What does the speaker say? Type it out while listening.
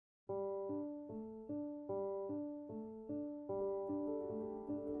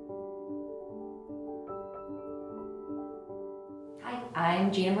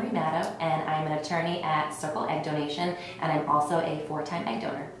I'm Gina-Marie Madow, and I'm an attorney at Circle Egg Donation, and I'm also a 4-time egg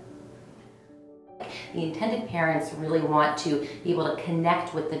donor. The intended parents really want to be able to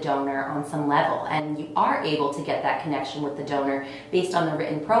connect with the donor on some level, and you are able to get that connection with the donor based on the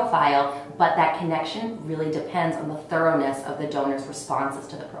written profile, but that connection really depends on the thoroughness of the donor's responses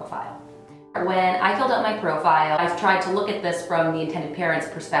to the profile. When I filled out my profile, I tried to look at this from the intended parent's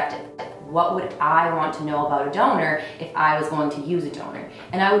perspective. What would I want to know about a donor if I was going to use a donor?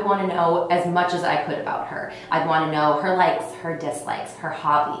 And I would want to know as much as I could about her. I'd want to know her likes, her dislikes, her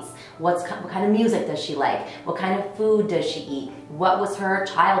hobbies. What kind of music does she like? What kind of food does she eat? What was her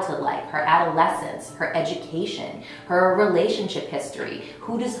childhood like? Her adolescence, her education, her relationship history.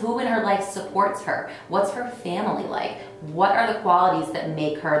 Who in her life supports her? What's her family like? What are the qualities that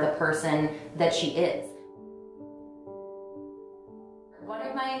make her the person that she is? One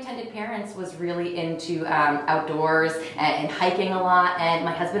of my intended parents was really into outdoors and hiking a lot, and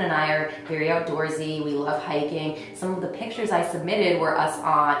my husband and I are very outdoorsy. We love hiking. Some of the pictures I submitted were us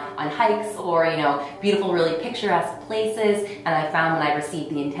on hikes or, beautiful, really picturesque places, and I found when I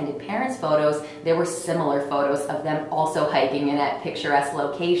received the intended parents' photos, there were similar photos of them also hiking and at picturesque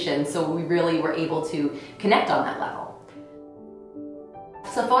locations, so we really were able to connect on that level.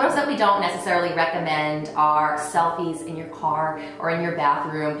 So photos that we don't necessarily recommend are selfies in your car or in your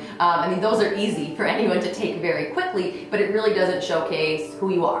bathroom. Those are easy for anyone to take very quickly, but it really doesn't showcase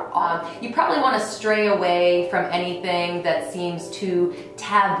who you are. You probably want to stray away from anything that seems too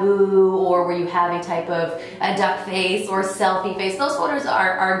taboo or where you have a type of a duck face or selfie face. Those photos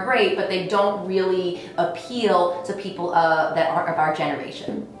are great, but they don't really appeal to people that are of our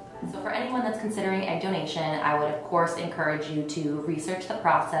generation. So for anyone that's considering egg donation, I would of course encourage you to research the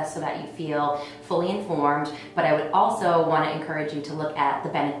process so that you feel fully informed, but I would also want to encourage you to look at the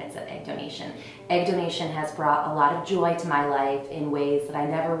benefits of egg donation. Egg donation has brought a lot of joy to my life in ways that I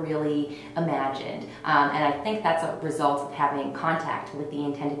never really imagined, and I think that's a result of having contact with the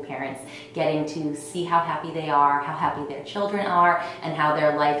intended parents, getting to see how happy they are, how happy their children are, and how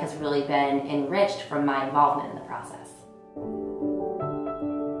their life has really been enriched from my involvement in the process.